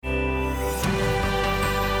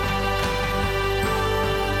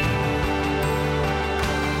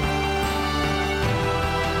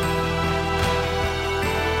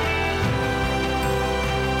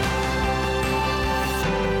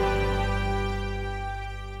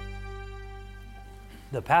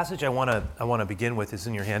The passage I want to begin with is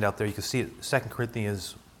in your handout there. You can see it, 2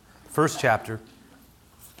 Corinthians, first chapter,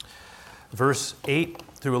 verse 8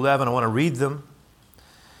 through 11. I want to read them.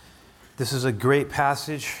 This is a great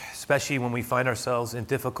passage, especially when we find ourselves in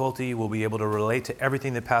difficulty. We'll be able to relate to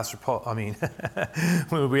everything that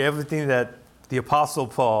everything that the Apostle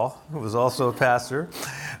Paul, who was also a pastor,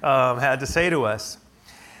 had to say to us.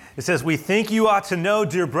 It says, "We think you ought to know,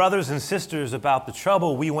 dear brothers and sisters, about the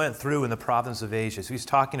trouble we went through in the province of Asia." So he's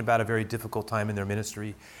talking about a very difficult time in their ministry.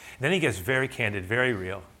 And then he gets very candid, very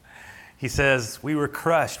real. He says, "We were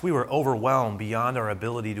crushed, we were overwhelmed beyond our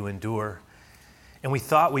ability to endure, and we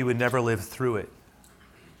thought we would never live through it.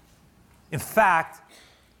 In fact,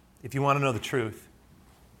 if you want to know the truth,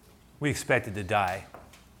 we expected to die.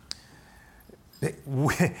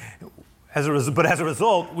 As a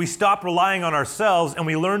result, we stopped relying on ourselves and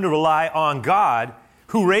we learned to rely on God,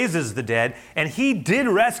 who raises the dead, and He did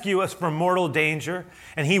rescue us from mortal danger,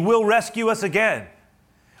 and He will rescue us again.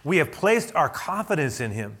 We have placed our confidence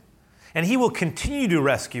in Him, and He will continue to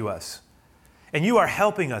rescue us. And you are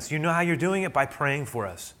helping us. You know how you're doing it? By praying for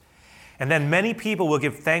us. And then many people will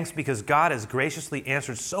give thanks because God has graciously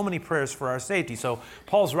answered so many prayers for our safety." So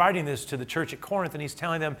Paul's writing this to the church at Corinth, and he's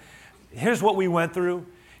telling them, here's what we went through.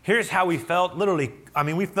 Here's how we felt. Literally,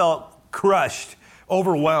 we felt crushed,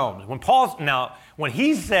 overwhelmed. When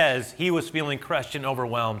he says he was feeling crushed and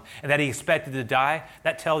overwhelmed and that he expected to die,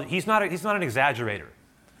 that tells he's not an exaggerator.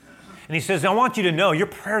 And he says, "I want you to know your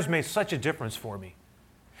prayers made such a difference for me."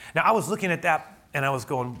 Now, I was looking at that and I was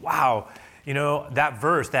going, wow, that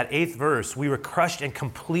verse, that 8th verse, we were crushed and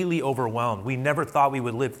completely overwhelmed. We never thought we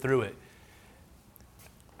would live through it.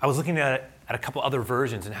 I was looking at a couple other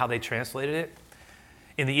versions and how they translated it.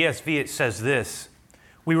 In the ESV, it says this: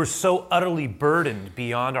 "We were so utterly burdened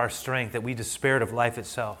beyond our strength that we despaired of life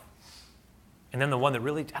itself." And then the one that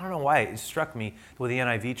really, I don't know why, it struck me, the way the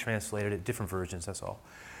NIV translated it, different versions, that's all.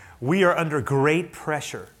 "We are under great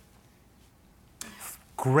pressure,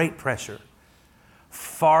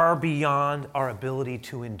 far beyond our ability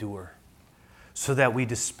to endure, so that we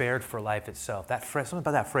despaired for life itself." That phrase, something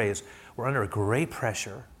about that phrase, we're under great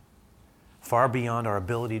pressure, far beyond our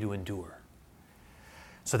ability to endure,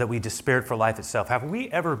 so that we despaired for life itself. Have we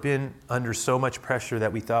ever been under so much pressure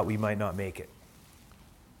that we thought we might not make it?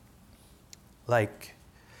 Like,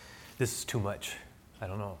 this is too much. I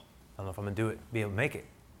don't know if I'm going to be able to make it.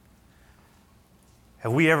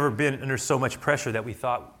 Have we ever been under so much pressure that we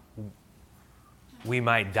thought we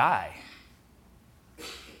might die?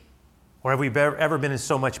 Or have we ever been in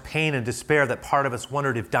so much pain and despair that part of us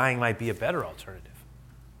wondered if dying might be a better alternative?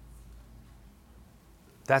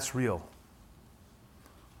 That's real.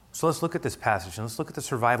 So let's look at this passage and let's look at the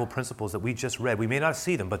survival principles that we just read. We may not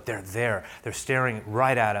see them, but they're there. They're staring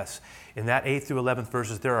right at us. In that 8th through 11th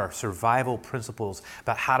verses, there are survival principles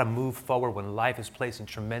about how to move forward when life is placing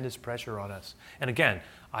tremendous pressure on us. And again,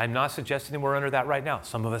 I'm not suggesting that we're under that right now.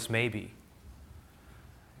 Some of us may be.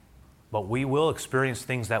 But we will experience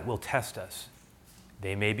things that will test us.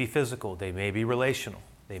 They may be physical. They may be relational.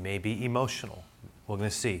 They may be emotional. We're going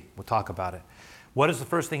to see. We'll talk about it. What is the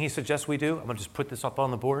first thing he suggests we do? I'm going to just put this up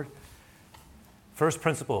on the board. First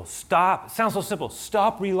principle, stop. It sounds so simple.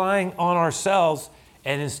 Stop relying on ourselves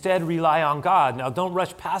and instead rely on God. Now, don't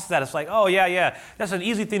rush past that. It's like, oh, yeah, that's an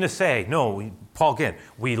easy thing to say. No, Paul again,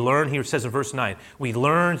 we learned, he says in verse 9, we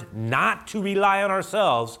learned not to rely on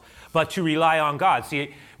ourselves, but to rely on God.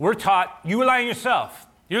 See, we're taught, you rely on yourself.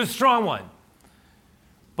 You're the strong one.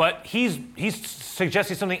 But he's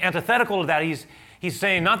suggesting something antithetical to that. He's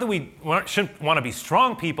saying not that we shouldn't want to be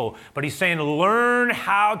strong people, but he's saying learn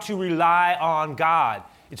how to rely on God.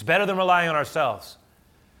 It's better than relying on ourselves.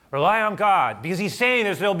 Rely on God, because he's saying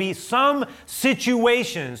there'll be some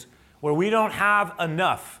situations where we don't have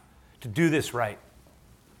enough to do this right.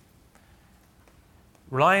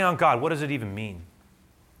 Relying on God, what does it even mean?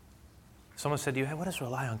 Someone said to you, hey, what does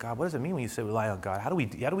rely on God? What does it mean when you say rely on God? How do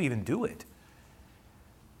we even do it?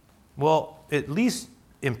 Well, at least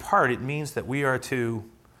in part, it means that we are to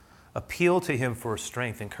appeal to Him for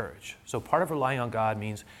strength and courage. So part of relying on God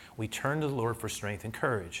means we turn to the Lord for strength and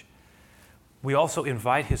courage. We also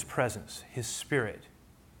invite His presence, His Spirit,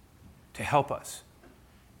 to help us.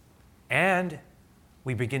 And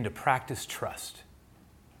we begin to practice trust.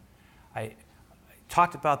 I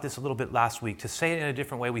talked about this a little bit last week. To say it in a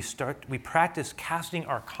different way, we practice casting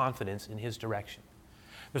our confidence in His direction.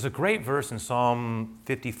 There's a great verse in Psalm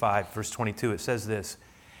 55, verse 22. It says this: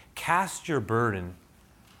 cast your burden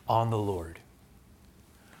on the Lord.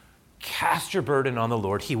 Cast your burden on the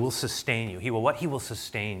Lord. He will sustain you. He will what? He will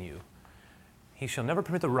sustain you. He shall never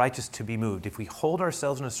permit the righteous to be moved. If we hold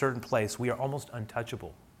ourselves in a certain place, we are almost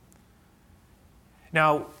untouchable.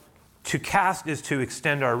 Now, to cast is to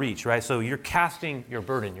extend our reach, right? So you're casting your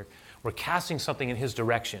burden. We're casting something in his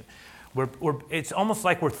direction. It's almost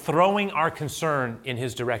like we're throwing our concern in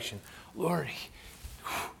his direction. Lord,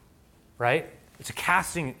 right? It's a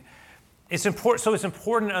casting. It's important. So it's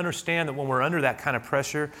important to understand that when we're under that kind of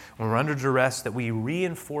pressure, when we're under duress, that we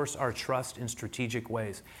reinforce our trust in strategic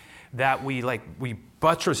ways. That we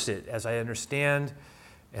buttress it, as I understand,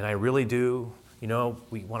 and I really do. We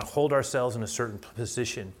want to hold ourselves in a certain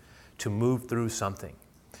position to move through something.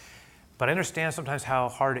 But I understand sometimes how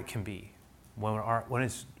hard it can be when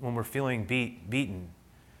we're feeling beaten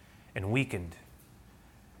and weakened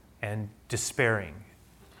and despairing.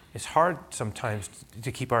 It's hard sometimes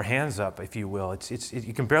to keep our hands up, if you will.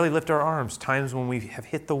 You can barely lift our arms. Times when we have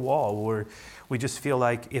hit the wall, where we just feel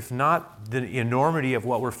like, if not the enormity of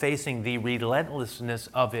what we're facing, the relentlessness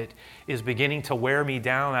of it is beginning to wear me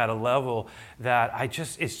down at a level that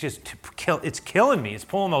it's killing me. It's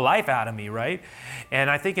pulling the life out of me, right? And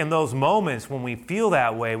I think in those moments when we feel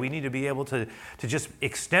that way, we need to be able to just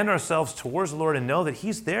extend ourselves towards the Lord and know that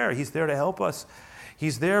He's there. He's there to help us.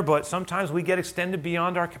 He's there, but sometimes we get extended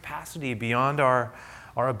beyond our capacity, beyond our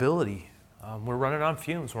ability. We're running on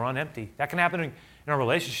fumes. We're on empty. That can happen in our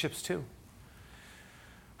relationships too.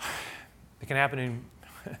 It can happen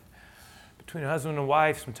between a husband and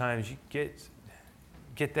wife. Sometimes you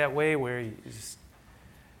get that way where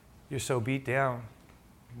you're so beat down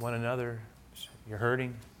one another. You're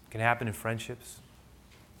hurting. It can happen in friendships.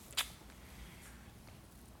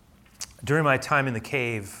 During my time in the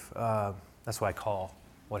cave, that's what I call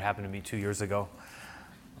what happened to me 2 years ago.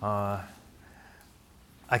 I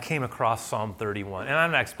came across Psalm 31, and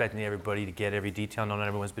I'm not expecting everybody to get every detail. Not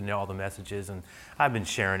everyone's been to all the messages, and I've been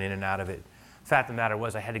sharing in and out of it. The fact of the matter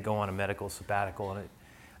was I had to go on a medical sabbatical, and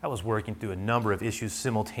I was working through a number of issues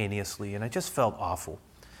simultaneously, and I just felt awful.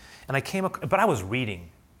 And but I was reading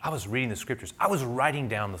the scriptures. I was writing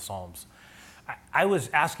down the Psalms. I was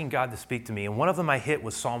asking God to speak to me, and one of them I hit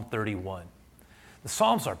was Psalm 31. The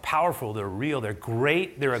Psalms are powerful, they're real, they're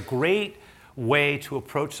great. They're a great way to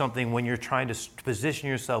approach something when you're trying to position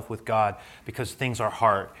yourself with God because things are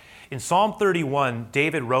hard. In Psalm 31,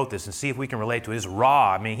 David wrote this, and see if we can relate to it. It's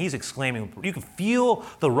raw. I mean, he's exclaiming. You can feel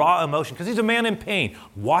the raw emotion because he's a man in pain.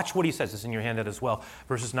 Watch what he says. It's in your handout as well.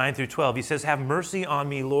 Verses 9 through 12. He says, "Have mercy on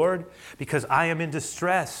me, Lord, because I am in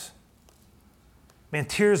distress. Man,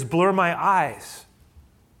 tears blur my eyes.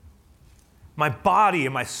 My body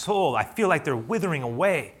and my soul, I feel like they're withering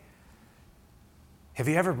away." Have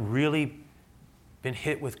you ever really been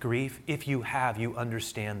hit with grief? If you have, you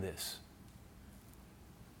understand this.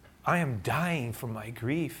 I am dying from my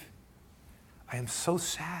grief. I am so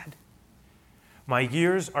sad. My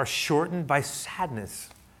years are shortened by sadness.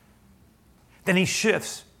 Then he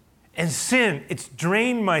shifts. And sin, it's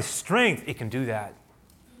drained my strength. It can do that.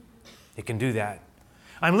 It can do that.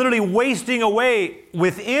 I'm literally wasting away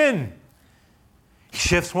within. He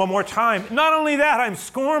shifts one more time. Not only that, I'm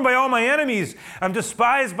scorned by all my enemies. I'm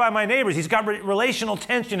despised by my neighbors. He's got relational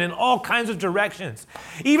tension in all kinds of directions.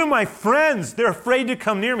 Even my friends, they're afraid to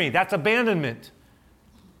come near me. That's abandonment.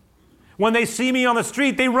 When they see me on the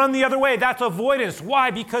street, they run the other way. That's avoidance. Why?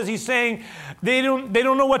 Because he's saying they don't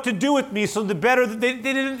know what to do with me, so the better,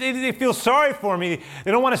 they feel sorry for me.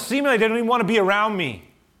 They don't want to see me. They don't even want to be around me.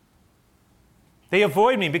 They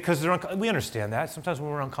avoid me because we understand that. Sometimes when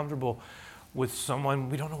we're uncomfortable with someone,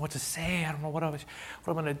 we don't know what to say. I don't know what I'm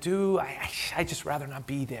going to do. I just rather not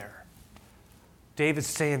be there. David's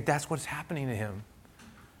saying that's what's happening to him.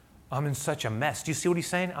 I'm in such a mess. Do you see what he's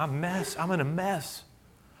saying? I'm in a mess.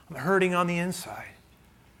 I'm hurting on the inside.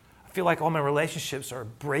 I feel like all my relationships are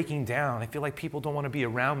breaking down. I feel like people don't want to be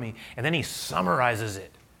around me. And then he summarizes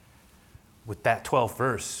it with that 12th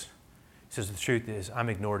verse. He says, the truth is, I'm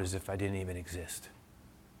ignored as if I didn't even exist.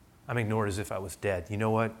 I'm ignored as if I was dead. You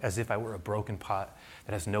know what? As if I were a broken pot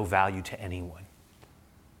that has no value to anyone.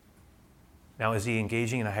 Now, is he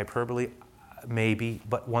engaging in a hyperbole? Maybe.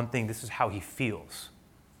 But one thing, this is how he feels.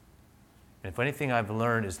 And if anything I've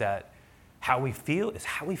learned is that how we feel is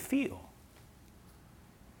how we feel.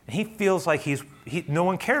 And he feels like no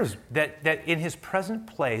one cares, that in his present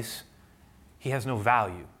place, he has no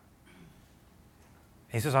value.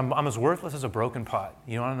 He says, I'm as worthless as a broken pot.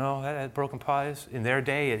 You want to know what that broken pot is? In their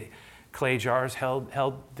day, clay jars held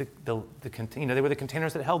the container. They were the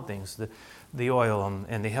containers that held things, the oil,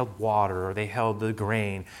 and they held water, or they held the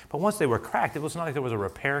grain. But once they were cracked, it was not like there was a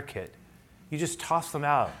repair kit. You just tossed them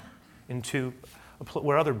out into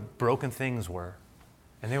where other broken things were,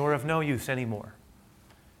 and they were of no use anymore.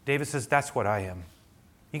 David says, that's what I am.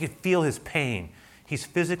 You can feel his pain. He's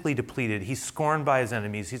physically depleted. He's scorned by his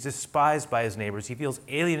enemies. He's despised by his neighbors. He feels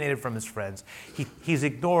alienated from his friends. He's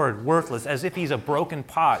ignored, worthless, as if he's a broken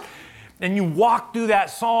pot. And you walk through that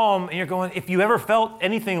psalm and you're going, if you ever felt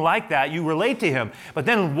anything like that, you relate to him. But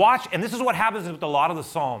then watch, and this is what happens with a lot of the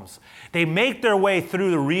psalms. They make their way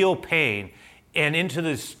through the real pain and into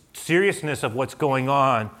the seriousness of what's going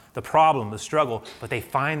on, the problem, the struggle, but they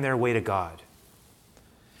find their way to God.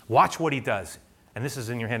 Watch what he does. And this is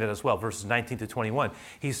in your handout as well, verses 19 to 21.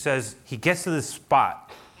 He says, he gets to this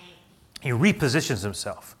spot. He repositions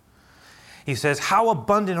himself. He says, how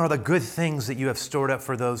abundant are the good things that you have stored up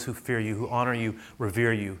for those who fear you, who honor you,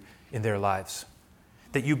 revere you in their lives,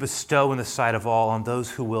 that you bestow in the sight of all on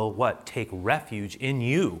those who will, what? Take refuge in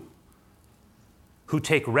you, who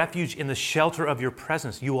take refuge in the shelter of your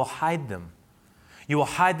presence. You will hide them. You will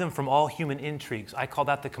hide them from all human intrigues. I call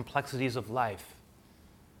that the complexities of life.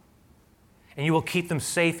 And you will keep them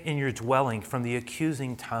safe in your dwelling from the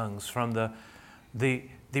accusing tongues, from the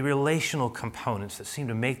relational components that seem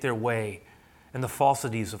to make their way and the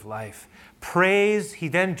falsities of life. Praise, he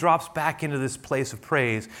then drops back into this place of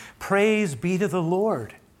praise. Praise be to the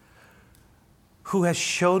Lord, who has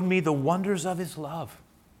showed me the wonders of his love.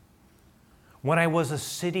 When I was a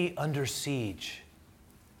city under siege,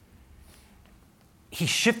 he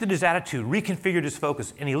shifted his attitude, reconfigured his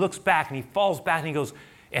focus, and he looks back and he falls back and he goes,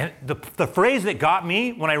 and the phrase that got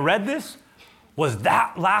me when I read this was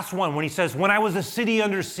that last one when he says, when I was a city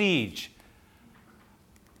under siege.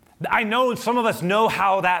 I know some of us know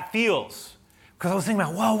how that feels. Because I was thinking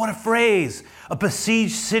about, whoa, what a phrase, a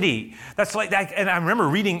besieged city. That's like that. And I remember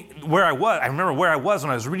reading where I was. I remember where I was when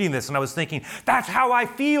I was reading this, and I was thinking, that's how I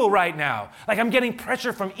feel right now. Like I'm getting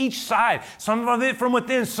pressure from each side, some of it from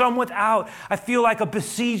within, some without. I feel like a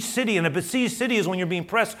besieged city, and a besieged city is when you're being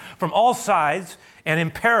pressed from all sides and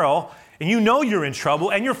in peril, and you know you're in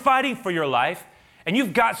trouble, and you're fighting for your life, and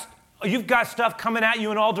you've got stuff coming at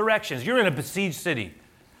you in all directions. You're in a besieged city,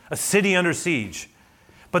 a city under siege.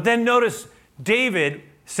 But then notice, David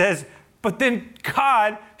says, but then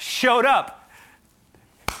God showed up.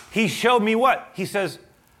 He showed me what? He says,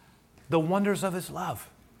 the wonders of his love.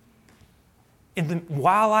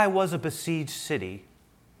 While I was a besieged city,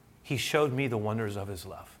 he showed me the wonders of his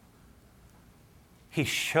love. He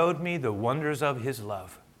showed me the wonders of his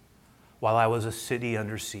love while I was a city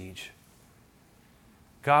under siege.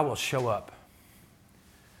 God will show up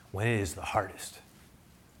when it is the hardest.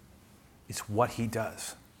 It's what he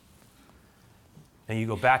does. And you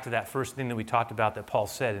go back to that first thing that we talked about that Paul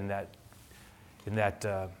said in that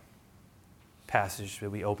passage that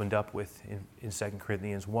we opened up with in 2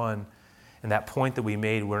 Corinthians 1, and that point that we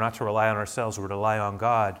made, we're not to rely on ourselves, we're to rely on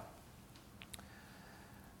God.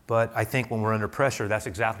 But I think when we're under pressure, that's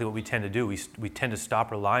exactly what we tend to do. We tend to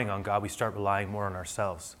stop relying on God. We start relying more on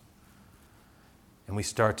ourselves. And we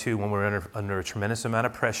start to, when we're under a tremendous amount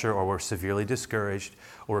of pressure, or we're severely discouraged,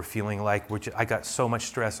 or we're feeling like I got so much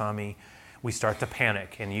stress on me, we start to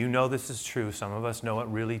panic. And you know this is true. Some of us know it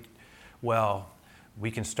really well. We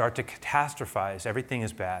can start to catastrophize. Everything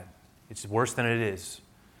is bad. It's worse than it is.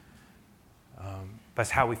 That's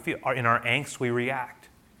how we feel. In our angst, we react.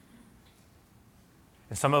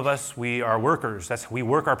 And some of us, we are workers. We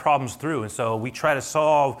work our problems through. And so we try to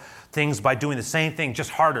solve things by doing the same thing, just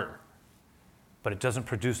harder. But it doesn't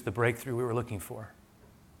produce the breakthrough we were looking for.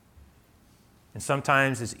 And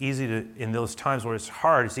sometimes it's easy to, in those times where it's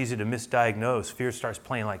hard, it's easy to misdiagnose. Fear starts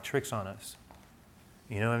playing like tricks on us.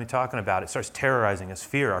 You know what I'm talking about? It starts terrorizing us.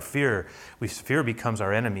 Fear becomes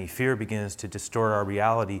our enemy. Fear begins to distort our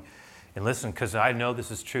reality. And listen, because I know this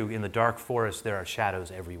is true, in the dark forest there are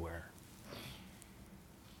shadows everywhere,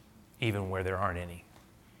 even where there aren't any.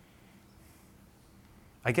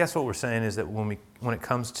 I guess what we're saying is that when it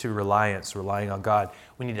comes to relying on God,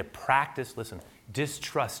 we need to practice,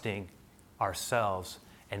 distrusting ourselves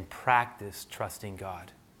and practice trusting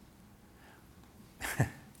God.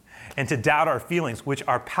 And to doubt our feelings, which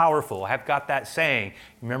are powerful. I've got that saying.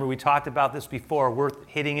 Remember, we talked about this before. We're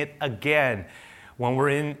hitting it again. When we're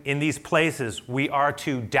in these places, we are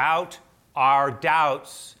to doubt our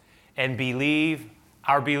doubts and believe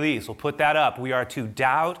our beliefs. We'll put that up. We are to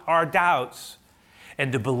doubt our doubts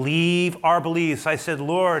and to believe our beliefs. I said,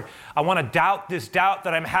 Lord, I want to doubt this doubt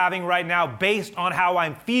that I'm having right now based on how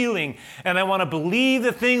I'm feeling. And I want to believe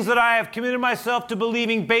the things that I have committed myself to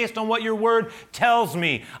believing based on what your word tells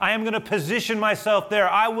me. I am going to position myself there.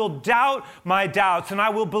 I will doubt my doubts and I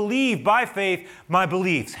will believe by faith my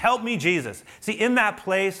beliefs. Help me, Jesus. See, in that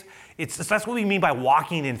place, that's what we mean by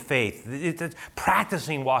walking in faith. It's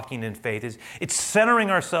practicing walking in faith. It's centering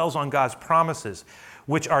ourselves on God's promises.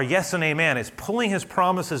 which are yes and amen. It's pulling his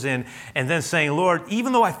promises in and then saying, Lord,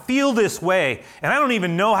 even though I feel this way and I don't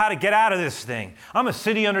even know how to get out of this thing, I'm a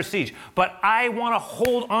city under siege, but I want to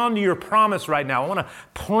hold on to your promise right now. I want to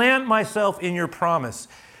plant myself in your promise.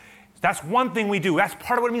 That's one thing we do. That's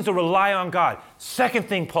part of what it means to rely on God. Second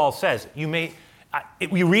thing Paul says, we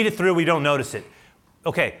read it through, we don't notice it.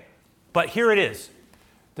 Okay, but here it is.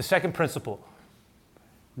 The second principle.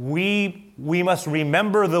 We must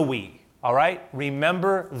remember the we, all right?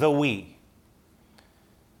 Remember the we.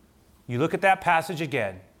 You look at that passage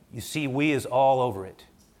again, you see we is all over it.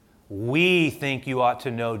 We think you ought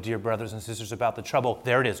to know, dear brothers and sisters, about the trouble.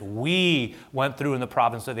 There it is. We went through in the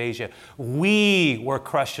province of Asia. We were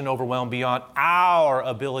crushed and overwhelmed beyond our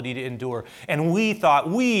ability to endure. And we thought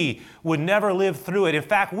we would never live through it. In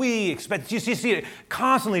fact, we expect, you see it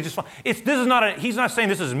constantly just, he's not saying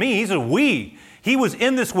this is me, he's a we. He was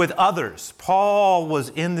in this with others. Paul was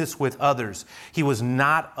in this with others. He was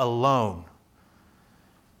not alone.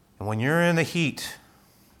 And when you're in the heat,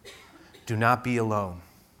 do not be alone.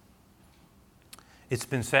 It's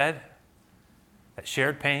been said that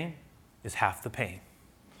shared pain is half the pain,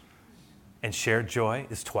 and shared joy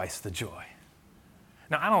is twice the joy.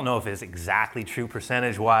 Now, I don't know if it's exactly true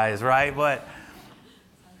percentage-wise, right? But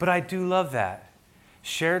I do love that.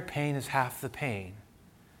 Shared pain is half the pain,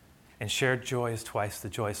 and shared joy is twice the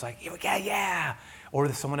joy. It's like, yeah. Or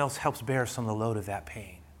that someone else helps bear some of the load of that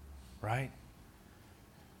pain, right?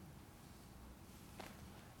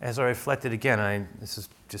 As I reflected again, this is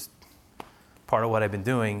just part of what I've been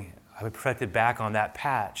doing, I reflected back on that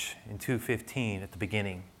patch in 2:15 at the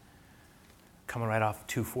beginning, coming right off of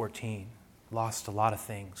 2:14, lost a lot of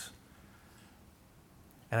things.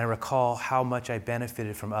 And I recall how much I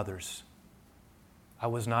benefited from others. I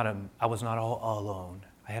was not all alone.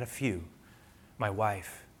 I had a few, my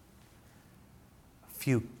wife, a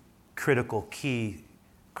few critical, key,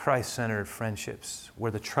 Christ-centered friendships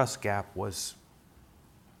where the trust gap was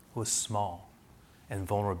small and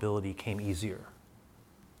vulnerability came easier.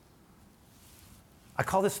 I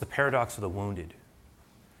call this the paradox of the wounded,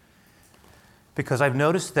 because I've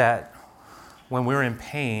noticed that when we're in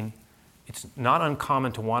pain, it's not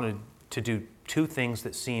uncommon to want to do two things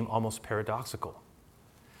that seem almost paradoxical.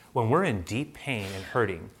 When we're in deep pain and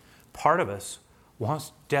hurting, part of us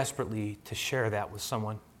wants desperately to share that with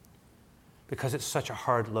someone because it's such a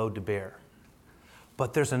hard load to bear.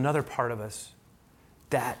 But there's another part of us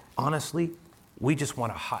that, honestly, we just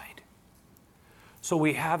want to hide. So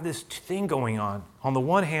we have this thing going on. On the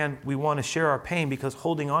one hand, we want to share our pain because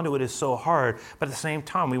holding on to it is so hard, but at the same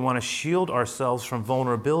time, we want to shield ourselves from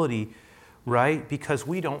vulnerability, right? Because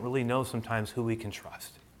we don't really know sometimes who we can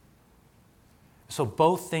trust. So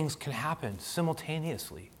both things can happen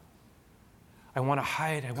simultaneously. I want to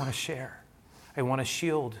hide, I want to share. I want to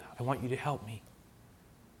shield, I want you to help me.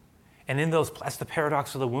 And in that's the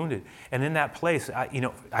paradox of the wounded. And in that place,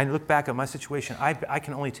 I look back at my situation, I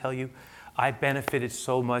can only tell you, I benefited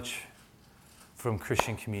so much from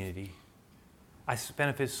Christian community. I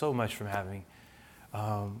benefited so much from having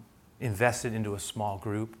invested into a small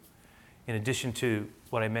group. In addition to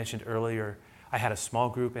what I mentioned earlier, I had a small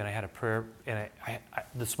group and I had a prayer. And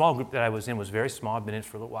the small group that I was in was very small. I've been in it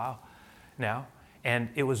for a little while now. And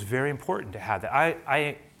it was very important to have that.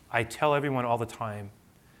 I tell everyone all the time,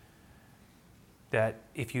 that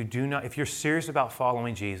if you're serious about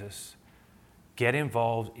following Jesus, get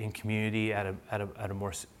involved in community at a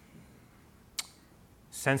more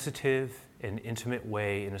sensitive and intimate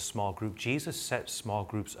way in a small group. Jesus set small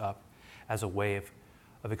groups up as a way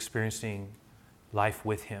of experiencing life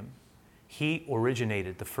with him. He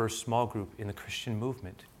originated the first small group in the Christian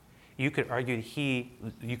movement. You could argue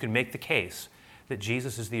you could make the case that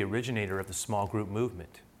Jesus is the originator of the small group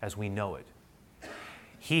movement as we know it.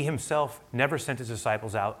 He himself never sent his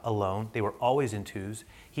disciples out alone. They were always in twos.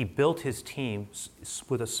 He built his team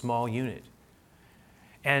with a small unit.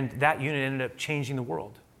 And that unit ended up changing the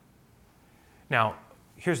world. Now,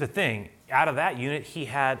 here's the thing. Out of that unit, he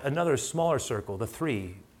had another smaller circle, the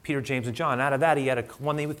three, Peter, James, and John. Out of that, he had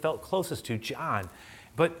one that he felt closest to, John.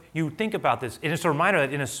 But you think about this, and it's a reminder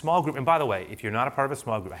that in a small group, and by the way, if you're not a part of a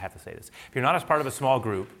small group, I have to say this. If you're not a part of a small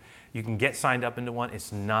group, you can get signed up into one.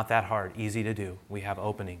 It's not that hard, easy to do. We have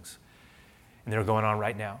openings, and they're going on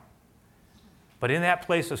right now. But in that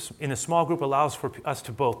place, in a small group allows for us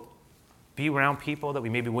to both be around people that we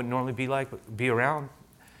maybe wouldn't normally be around,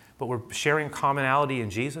 but we're sharing commonality in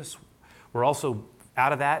Jesus. We're also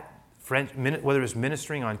out of that, whether it's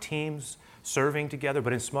ministering on teams, serving together,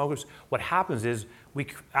 but in small groups, what happens is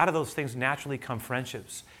out of those things naturally come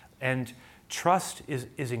friendships, and trust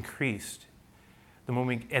is increased.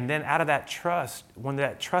 And then out of that trust,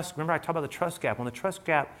 remember I talked about the trust gap. When the trust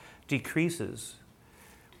gap decreases,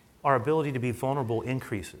 our ability to be vulnerable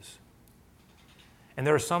increases. And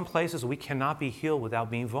there are some places we cannot be healed without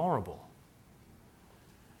being vulnerable.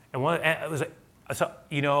 I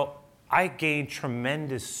gained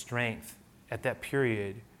tremendous strength at that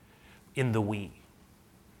period in the we.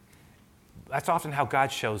 That's often how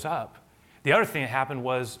God shows up. The other thing that happened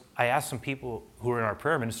was I asked some people who were in our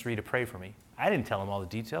prayer ministry to pray for me. I didn't tell them all the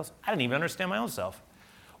details. I didn't even understand my own self.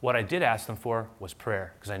 What I did ask them for was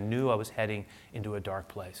prayer, because I knew I was heading into a dark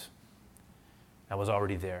place. I was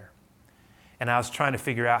already there. And I was trying to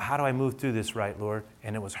figure out, how do I move through this right, Lord?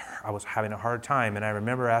 And I was having a hard time. And I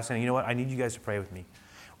remember asking, you know what, I need you guys to pray with me.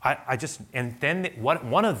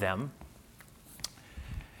 One of them,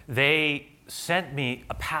 they sent me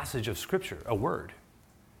a passage of Scripture, a word.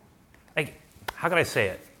 Like, how could I say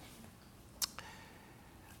it?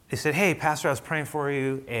 They said, hey, Pastor, I was praying for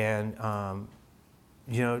you, and,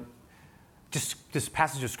 just this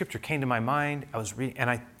passage of Scripture came to my mind. I was reading, and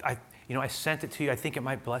I sent it to you. I think it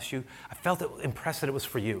might bless you. I felt impressed that it was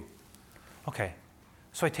for you. Okay,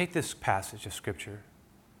 so I take this passage of Scripture,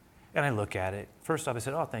 and I look at it. First off, I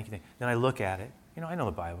said, oh, thank you. Then I look at it. I know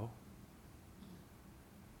the Bible.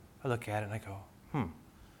 I look at it, and I go, I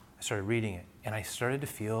started reading it, and I started to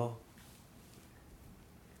feel,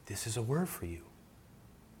 this is a word for you.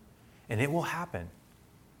 And it will happen.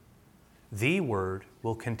 The word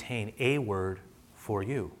will contain a word for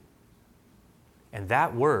you. And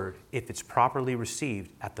that word, if it's properly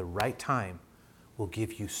received at the right time, will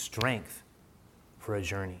give you strength for a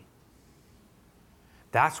journey.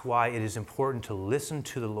 That's why it is important to listen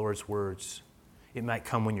to the Lord's words. It might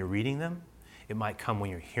come when you're reading them. It might come when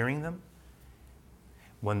you're hearing them.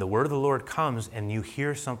 When the word of the Lord comes and you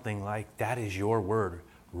hear something like, that is your word,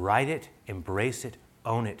 write it, embrace it,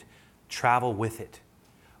 own it, travel with it.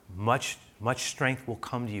 Much strength will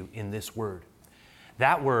come to you in this word.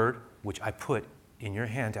 That word, which I put in your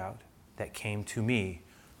handout, that came to me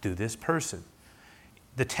through this person.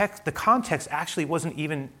 The context actually wasn't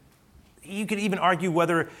even, you could even argue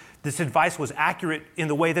whether this advice was accurate in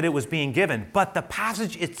the way that it was being given, but the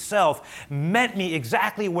passage itself met me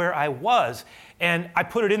exactly where I was, and I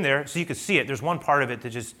put it in there so you could see it. There's one part of it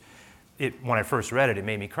that when I first read it, it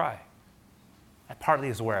made me cry. That partly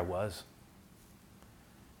is where I was.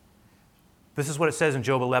 This is what it says in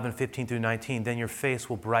Job 11, 15 through 19. Then your face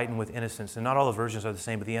will brighten with innocence. And not all the versions are the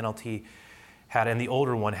same, but the NLT had, and the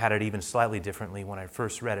older one had it even slightly differently when I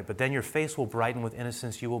first read it. But then your face will brighten with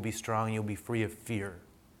innocence. You will be strong. You'll be free of fear.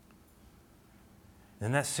 And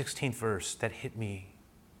then that 16th verse that hit me.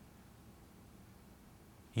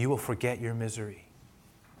 You will forget your misery.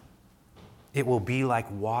 It will be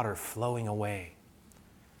like water flowing away.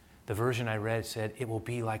 The version I read said, it will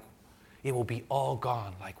be all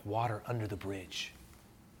gone like water under the bridge.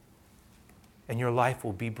 And your life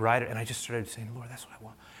will be brighter. And I just started saying, Lord, that's what I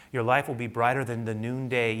want. Your life will be brighter than the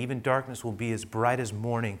noonday. Even darkness will be as bright as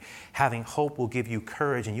morning. Having hope will give you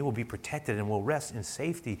courage, and you will be protected and will rest in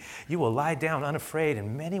safety. You will lie down unafraid,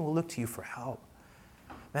 and many will look to you for help.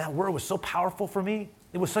 Man, that word was so powerful for me.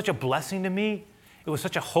 It was such a blessing to me. It was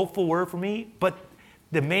such a hopeful word for me. But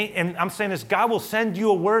and I'm saying this, God will send you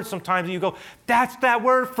a word sometimes and you go, that's that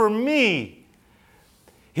word for me.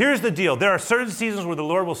 Here's the deal. There are certain seasons where the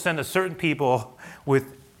Lord will send a certain people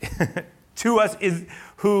to us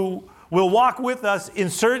who will walk with us in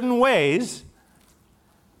certain ways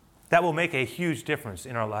that will make a huge difference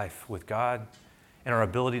in our life with God and our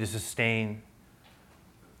ability to sustain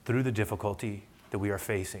through the difficulty that we are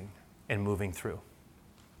facing and moving through,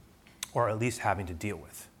 or at least having to deal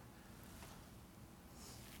with.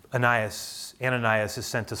 Ananias is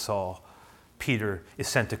sent to Saul. Peter is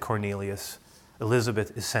sent to Cornelius.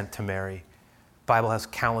 Elizabeth is sent to Mary. The Bible has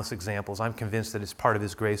countless examples. I'm convinced that it's part of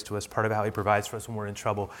his grace to us, part of how he provides for us when we're in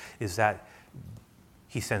trouble, is that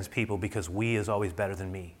he sends people because we is always better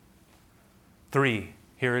than me. 3,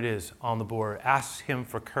 here it is on the board. Ask him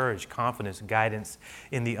for courage, confidence, guidance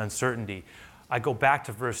in the uncertainty. I go back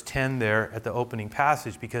to verse 10 there at the opening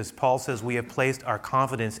passage because Paul says we have placed our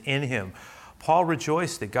confidence in him. Paul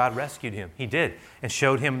rejoiced that God rescued him. He did, and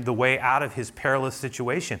showed him the way out of his perilous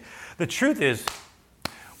situation. The truth is,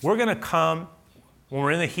 we're going to come when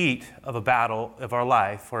we're in the heat of a battle of our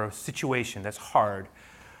life or a situation that's hard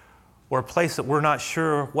or a place that we're not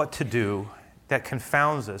sure what to do that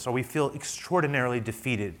confounds us, or we feel extraordinarily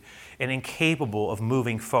defeated and incapable of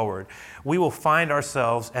moving forward. We will find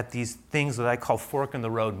ourselves at these things that I call fork in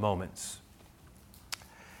the road moments.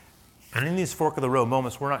 And in these fork of the road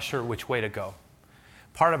moments, we're not sure which way to go.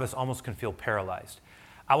 Part of us almost can feel paralyzed.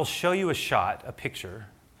 I will show you a picture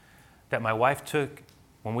that my wife took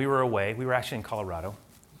when we were away. We were actually in Colorado.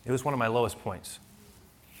 It was one of my lowest points.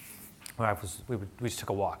 We just took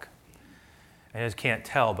a walk. I just can't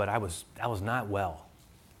tell, but I was not well.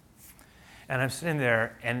 And I'm sitting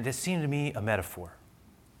there, and this seemed to me a metaphor.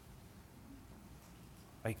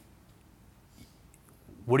 Like,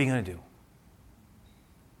 what are you going to do?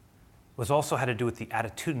 It was also had to do with the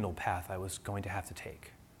attitudinal path I was going to have to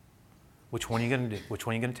take. Which one are you going to do? Which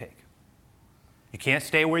one are you going to take? You can't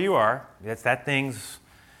stay where you are. That thing's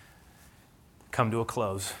come to a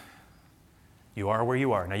close. You are where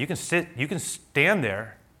you are. Now you can stand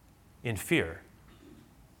there in fear,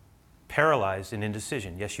 paralyzed in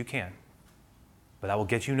indecision. Yes, you can. But that will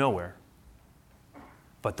get you nowhere.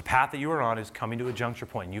 But the path that you are on is coming to a juncture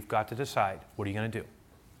point, and you've got to decide, what are you going to do?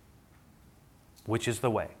 Which is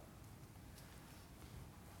the way?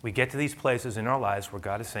 We get to these places in our lives where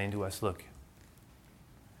God is saying to us, look,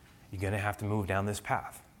 you're going to have to move down this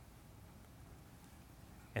path.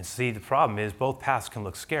 And see, the problem is both paths can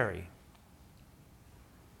look scary.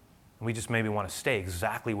 And we just maybe want to stay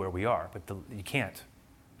exactly where we are, but you can't,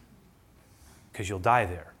 because you'll die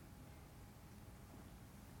there.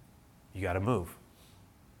 You got to move.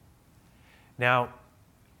 Now,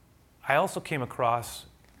 I also came across,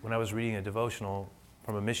 when I was reading a devotional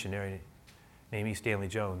from a missionary named E. Stanley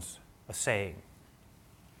Jones, a saying.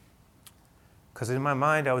 Because in my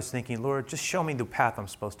mind, I was thinking, Lord, just show me the path I'm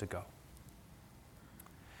supposed to go.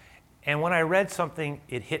 And when I read something,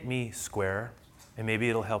 it hit me square, and maybe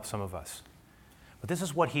it'll help some of us. But this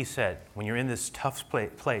is what he said when you're in this tough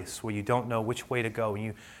place where you don't know which way to go,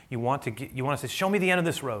 and you want to say, show me the end of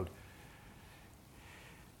this road.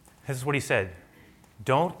 This is what he said.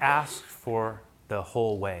 Don't ask for the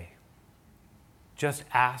whole way. Just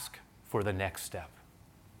ask for the next step.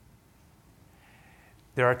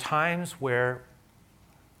 There are times where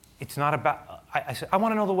it's not about, I said, I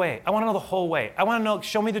want to know the way. I want to know the whole way. I want to know,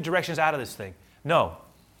 show me the directions out of this thing. No.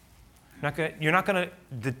 You're not going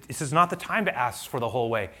to, this is not the time to ask for the whole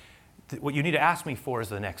way. What you need to ask me for is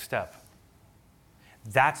the next step.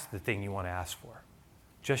 That's the thing you want to ask for.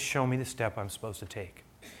 Just show me the step I'm supposed to take.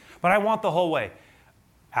 But I want the whole way.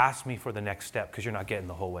 Ask me for the next step, because you're not getting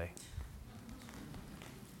the whole way.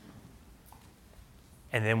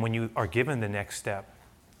 And then when you are given the next step,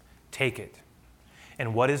 take it.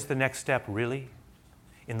 And what is the next step really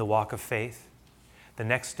in the walk of faith? The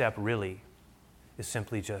next step really is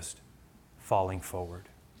simply just falling forward.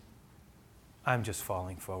 I'm just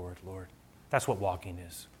falling forward, Lord. That's what walking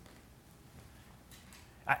is.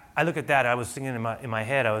 I look at that, I was thinking in my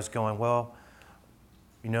head, I was going, well,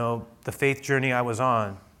 the faith journey I was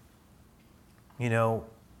on,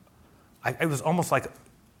 it was almost like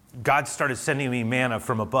God started sending me manna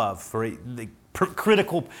from above for the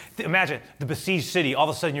critical. Imagine the besieged city. All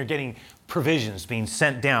of a sudden, you're getting provisions being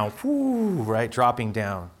sent down, right, dropping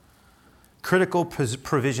down. Critical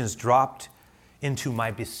provisions dropped into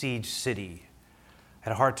my besieged city. I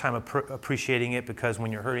had a hard time appreciating it, because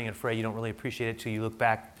when you're hurting and afraid, you don't really appreciate it till you look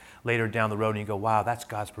back later down the road and you go, wow, that's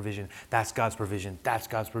God's provision. That's God's provision. That's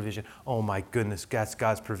God's provision. Oh my goodness, that's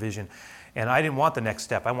God's provision. And I didn't want the next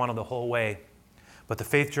step. I wanted the whole way. But the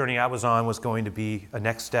faith journey I was on was going to be a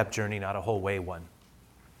next step journey, not a whole way one.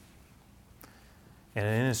 And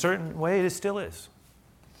in a certain way, it still is.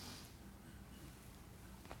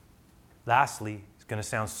 Lastly, it's going to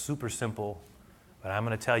sound super simple, but I'm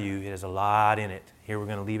going to tell you there's a lot in it. Here, we're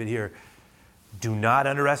going to leave it here. Do not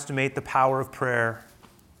underestimate the power of prayer.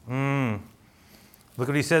 Look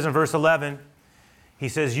what he says in verse 11. He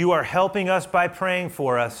says, you are helping us by praying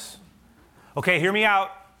for us. Okay, hear me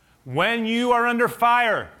out. When you are under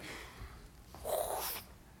fire,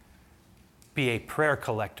 be a prayer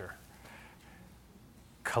collector.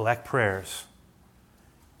 Collect prayers.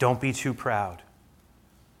 Don't be too proud.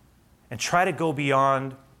 And try to go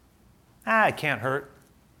beyond, it can't hurt,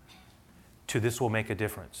 to this will make a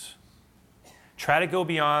difference. Try to go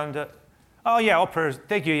beyond, all prayers,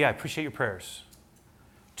 thank you, I appreciate your prayers,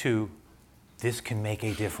 to this can make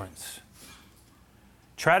a difference.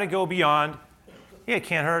 Try to go beyond, it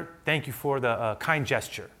can't hurt, thank you for the kind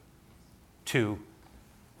gesture, to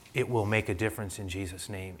it will make a difference in Jesus'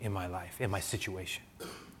 name in my life, in my situation.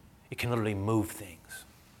 It can literally move things.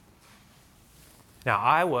 Now,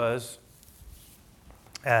 I was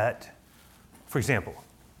for example,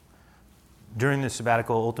 during the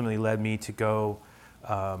sabbatical ultimately led me to go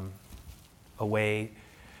away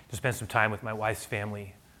to spend some time with my wife's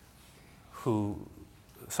family,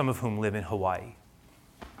 some of whom live in Hawaii.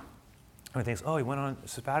 Everyone thinks, he went on a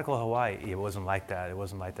sabbatical to Hawaii. It wasn't like that. It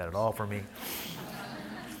wasn't like that at all for me.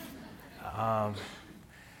 I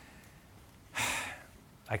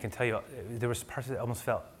can tell you, there was parts that almost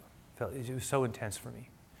felt It was so intense for me.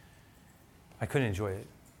 I couldn't enjoy it.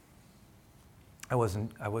 I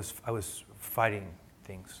was fighting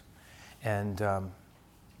things. And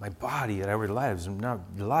my body that I relied was not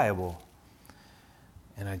reliable.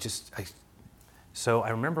 And so I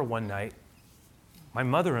remember one night, my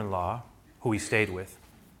mother-in-law, who we stayed with,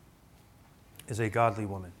 is a godly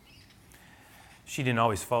woman. She didn't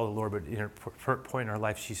always follow the Lord, but in her point in her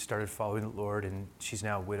life, she started following the Lord, and she's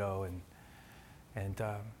now a widow, and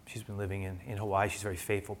she's been living in Hawaii. She's a very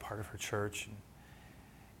faithful part of her church.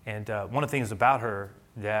 And one of the things about her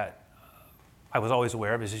that I was always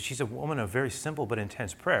aware of is that she's a woman of very simple but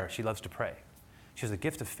intense prayer. She loves to pray. She has a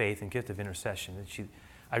gift of faith and gift of intercession. And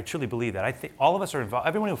I truly believe that. I think all of us are involved.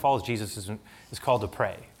 Everyone who follows Jesus is called to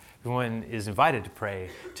pray. Everyone is invited to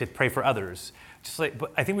pray for others.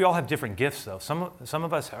 But I think we all have different gifts, though. Some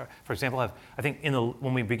of us, for example,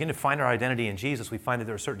 when we begin to find our identity in Jesus, we find that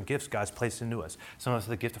there are certain gifts God's placed into us. Some of us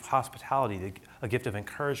have the gift of hospitality, a gift of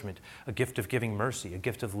encouragement, a gift of giving mercy, a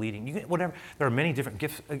gift of leading. Whatever. There are many different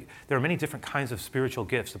gifts. There are many different kinds of spiritual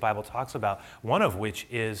gifts the Bible talks about. One of which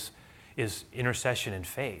is intercession and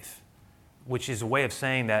faith, which is a way of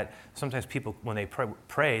saying that sometimes people, when they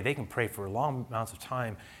pray, they can pray for long amounts of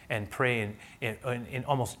time and pray in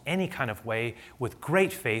almost any kind of way with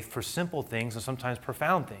great faith for simple things and sometimes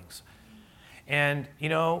profound things. And,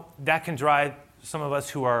 that can drive some of us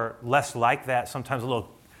who are less like that sometimes a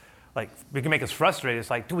little, it can make us frustrated. It's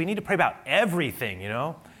like, do we need to pray about everything,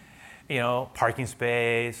 parking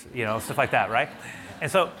space, stuff like that, right?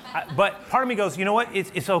 And so, but part of me goes, you know what,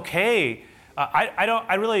 it's okay.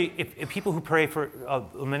 If people who pray for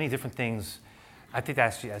many different things, I think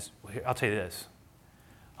I'll tell you this.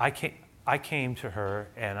 I came to her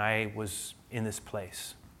and I was in this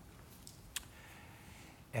place.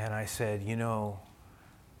 And I said,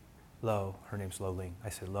 Lo, her name's Lo Ling. I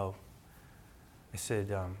said, Lo. I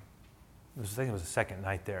said, I think it was the second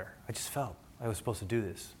night there. I just felt I was supposed to do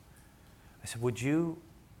this. I said, would you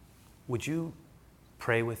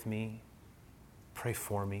pray with me, pray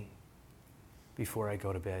for me before I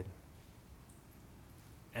go to bed?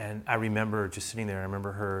 And I remember just sitting there. I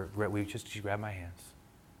remember she grabbed my hands.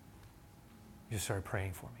 She just started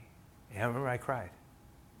praying for me. And I remember I cried.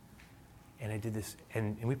 And I did this,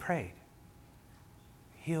 and we prayed.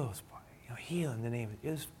 Heal his body, heal in the name of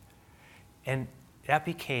Jesus. And that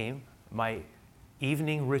became my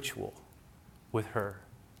evening ritual with her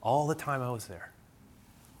all the time I was there.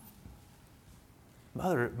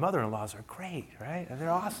 Mother-in-laws are great, right? They're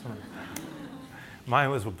awesome. Mine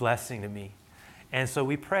was a blessing to me. And so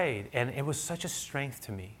we prayed, and it was such a strength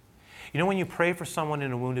to me. When you pray for someone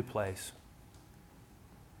in a wounded place,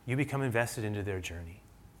 you become invested into their journey.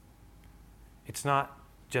 It's not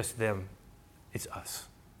just them, it's us.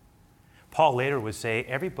 Paul later would say,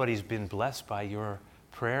 everybody's been blessed by your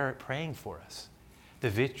praying for us. The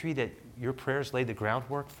victory that your prayers laid the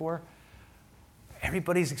groundwork for,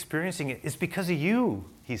 everybody's experiencing it. It's because of you,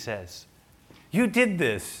 he says. You did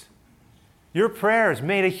this. Your prayers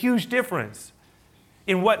made a huge difference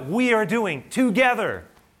in what we are doing together.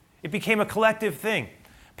 It became a collective thing,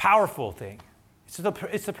 powerful thing.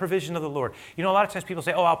 It's the provision of the Lord. A lot of times people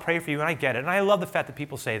say, I'll pray for you, and I get it. And I love the fact that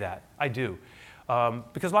people say that. I do.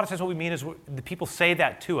 Because a lot of times what we mean is the people say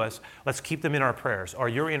that to us, let's keep them in our prayers, or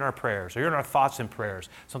you're in our prayers, or you're in our thoughts and prayers.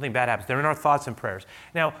 Something bad happens, they're in our thoughts and prayers.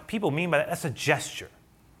 Now, people mean by that's a gesture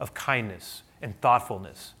of kindness and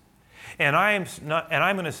thoughtfulness. And I'm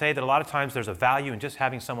going to say that a lot of times there's a value in just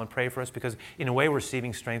having someone pray for us, because in a way we're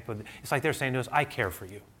receiving strength, but it's like they're saying to us, I care for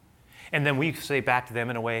you. And then we say back to them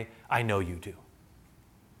in a way, I know you do.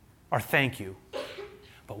 Or thank you.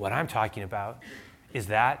 But what I'm talking about is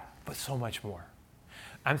that, but so much more.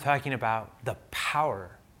 I'm talking about the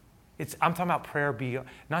power. I'm talking about prayer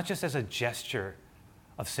not just as a gesture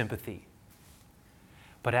of sympathy,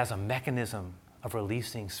 but as a mechanism of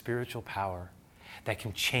releasing spiritual power that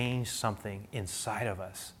can change something inside of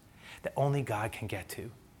us that only God can get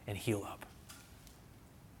to and heal up.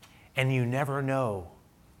 And you never know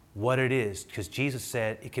what it is, because Jesus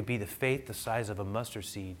said it could be the faith the size of a mustard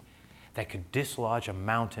seed that could dislodge a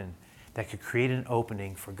mountain, that could create an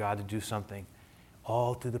opening for God to do something,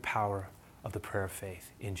 all through the power of the prayer of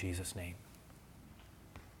faith in Jesus' name.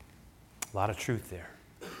 A lot of truth there.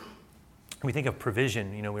 When we think of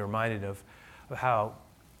provision, we're reminded of how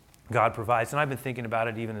God provides. And I've been thinking about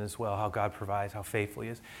it even as well, how God provides, how faithful he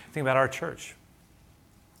is. Think about our church,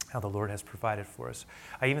 how the Lord has provided for us.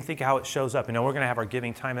 I even think how it shows up. We're going to have our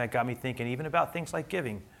giving time, and that got me thinking even about things like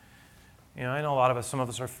giving. I know some of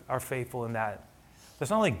us are faithful in that. There's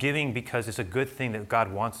not only giving because it's a good thing that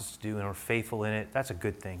God wants us to do and we're faithful in it. That's a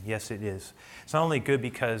good thing. Yes, it is. It's not only good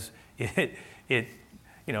because it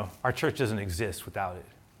our church doesn't exist without it,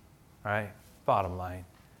 all right? Bottom line.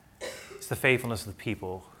 It's the faithfulness of the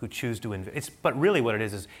people who choose to invest. But really what it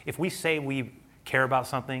is if we say we care about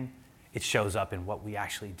something, it shows up in what we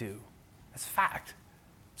actually do. That's fact.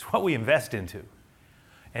 It's what we invest into.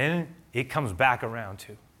 And it comes back around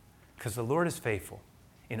too, because the Lord is faithful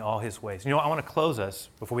in all his ways. I want to close us,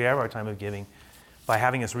 before we have our time of giving, by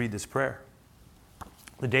having us read this prayer.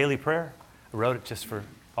 The daily prayer, I wrote it just for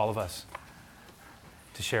all of us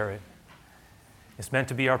to share it. It's meant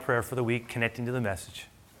to be our prayer for the week, connecting to the message.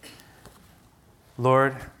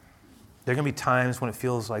 Lord, there are going to be times when it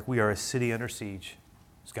feels like we are a city under siege.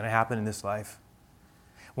 It's going to happen in this life.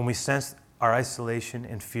 When we sense our isolation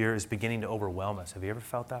and fear is beginning to overwhelm us. Have you ever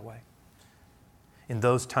felt that way? In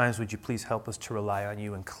those times, would you please help us to rely on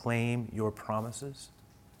you and claim your promises?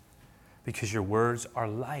 Because your words are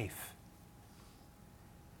life.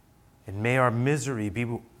 And may our misery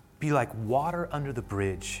be like water under the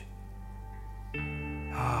bridge.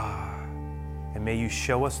 And may you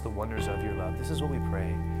show us the wonders of your love. This is what we pray.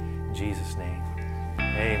 In Jesus' name,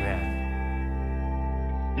 amen.